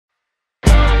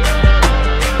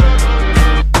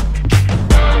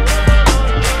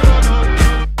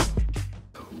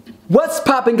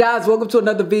Poppin' guys, welcome to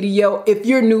another video. If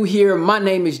you're new here, my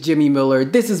name is Jimmie Miller.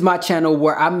 This is my channel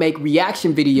where I make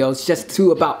reaction videos just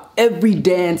to about every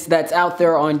dance that's out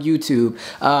there on YouTube,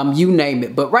 you name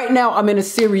it. But right now I'm in a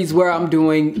series where I'm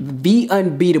doing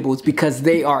V.UNBEATABLES because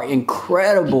they are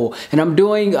incredible. And I'm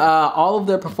doing all of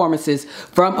their performances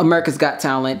from America's Got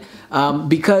Talent.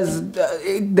 Because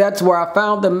that's where I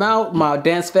found them out. My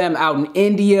dance fam out in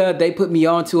India, they put me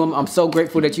onto them. I'm so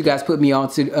grateful that you guys put me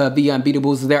onto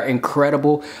V.UNBEATABLES. They're incredible.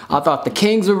 I thought the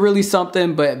Kings were really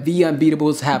something, but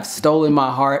V.UNBEATABLES have stolen my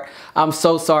heart. I'm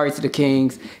so sorry to the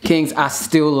Kings. Kings, I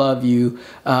still love you.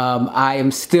 I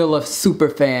am still a super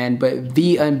fan, but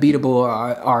V.UNBEATABLE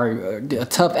are a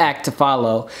tough act to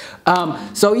follow.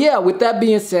 So yeah, with that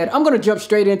being said, I'm gonna jump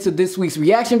straight into this week's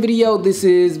reaction video. This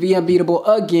is V.UNBEATABLE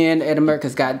again at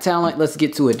America's Got Talent. Let's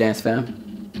get to it, dance fam.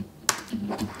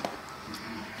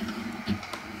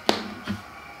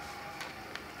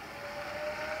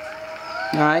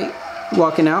 All right,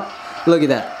 walking out. Look at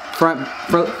that. Front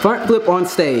flip on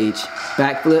stage.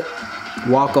 Back flip.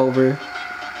 Walk over.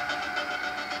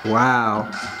 Wow.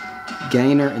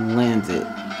 Gainer and lands it.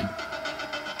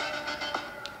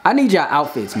 I need y'all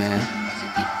outfits, man.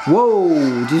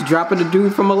 Whoa, just dropping the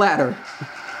dude from a ladder.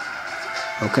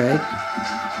 Okay.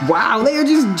 Wow, they are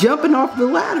just jumping off the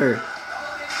ladder.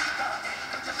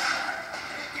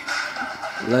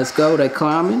 Let's go, they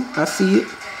climbing. I see it.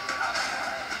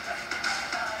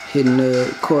 Hitting the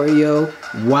choreo.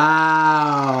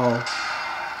 Wow.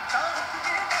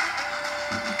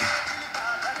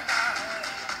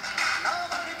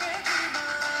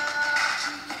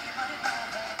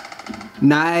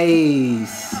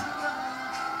 Nice.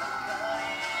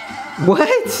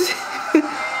 What?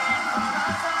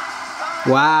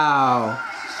 Wow.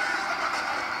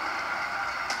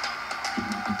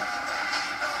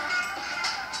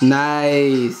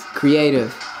 Nice.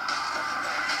 Creative.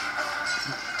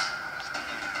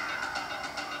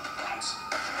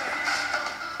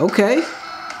 Okay.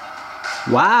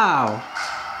 Wow.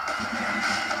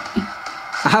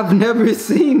 I've never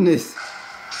seen this.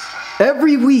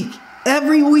 Every week,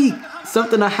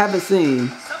 something I haven't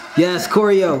seen. Yes,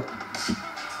 choreo.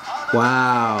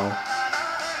 Wow.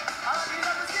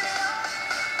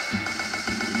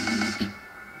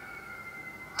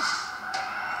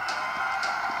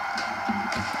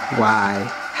 Why?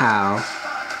 How?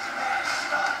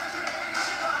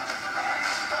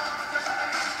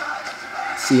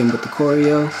 See him with the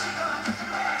choreo.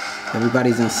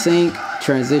 Everybody's in sync.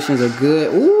 Transitions are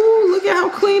good. Ooh, look at how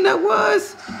clean that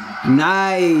was.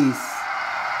 Nice.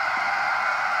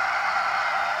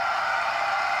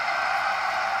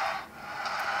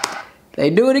 They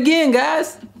do it again,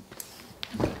 guys.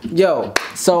 Yo,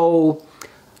 so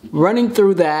running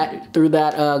through their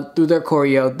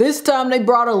choreo. This time they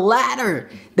brought a ladder.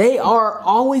 They are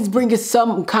always bringing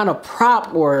some kind of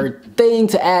prop or thing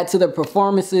to add to their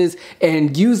performances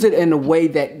and use it in a way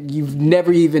that you've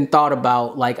never even thought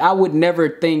about. Like, I would never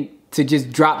think to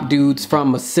just drop dudes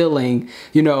from a ceiling,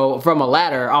 you know, from a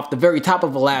ladder, off the very top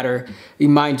of a ladder,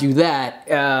 mind you that,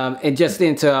 and just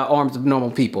into arms of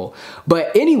normal people.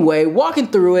 But anyway, walking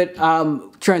through it,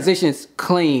 transitions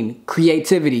clean,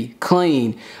 creativity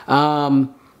clean.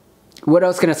 What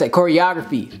else can I say?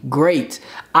 Choreography, great.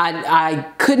 I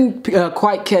couldn't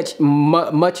quite catch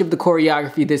much of the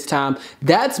choreography this time.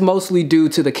 That's mostly due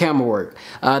to the camera work.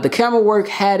 The camera work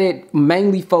had it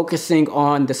mainly focusing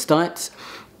on the stunts.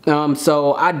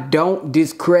 So I don't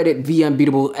discredit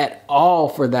V.UNBEATABLE at all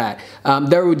for that.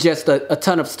 There were just a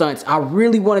ton of stunts. I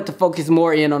really wanted to focus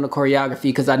more in on the choreography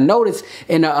because I noticed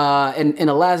in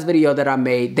the last video that I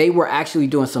made, they were actually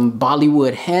doing some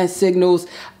Bollywood hand signals.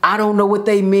 I don't know what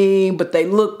they mean, but they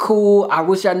look cool. I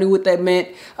wish I knew what that meant.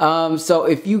 So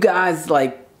if you guys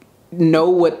like know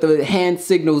what the hand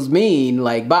signals mean,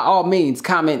 like, by all means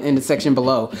comment in the section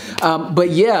below.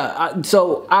 But yeah,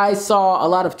 so I saw a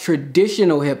lot of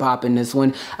traditional hip-hop in this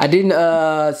one. I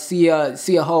didn't see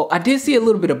a whole, I did see a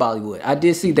little bit of Bollywood. I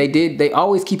did see they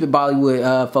always keep it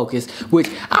Bollywood focused, which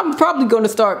I'm probably going to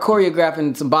start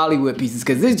choreographing some Bollywood pieces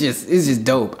because it's just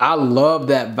dope. I love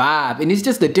that vibe, and it's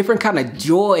just a different kind of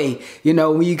joy, you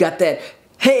know, when you got that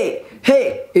hey,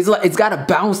 it's like, it's got a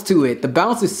bounce to it. The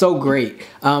bounce is so great.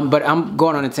 But I'm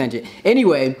going on a tangent.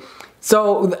 Anyway,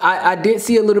 so I did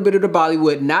see a little bit of the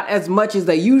Bollywood, not as much as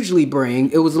they usually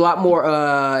bring. It was a lot more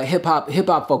hip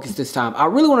hop focused this time. I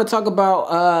really want to talk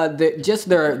about just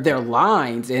their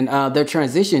lines and their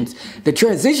transitions. The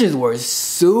transitions were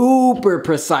super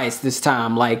precise this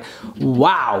time. Like,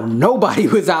 wow, nobody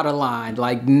was out of line.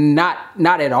 Like, not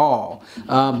at all,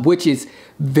 which is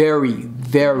very,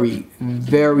 very,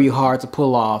 very hard to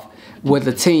pull off. with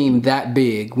a team that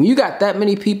big. When you got that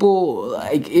many people,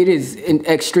 like, it is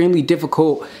extremely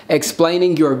difficult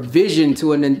explaining your vision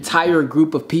to an entire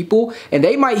group of people, and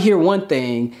they might hear one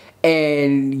thing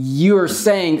and you're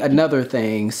saying another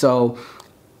thing. So,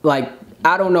 like,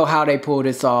 I don't know how they pull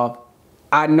this off.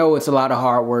 I know it's a lot of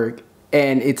hard work,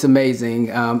 and it's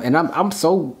amazing. And I'm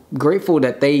so grateful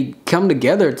that they come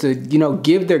together to, you know,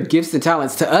 give their gifts and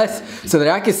talents to us so that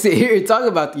I can sit here and talk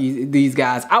about these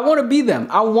guys. I want to be them.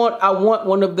 I want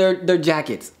one of their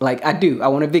jackets. Like, I do. I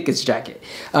want a Vickers jacket.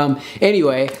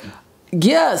 Anyway,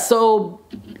 yeah, so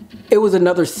it was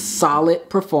another solid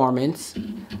performance.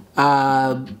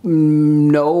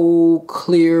 No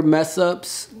clear mess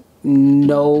ups.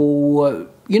 No,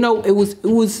 you know, it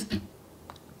was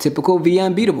typical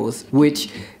V.UNBEATABLEs,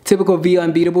 which typical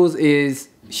V.UNBEATABLEs is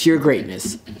sheer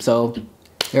greatness. So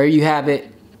there you have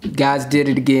it. You guys did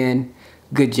it again.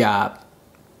 Good job.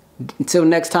 Until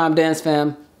next time, Dance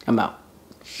Fam, I'm out.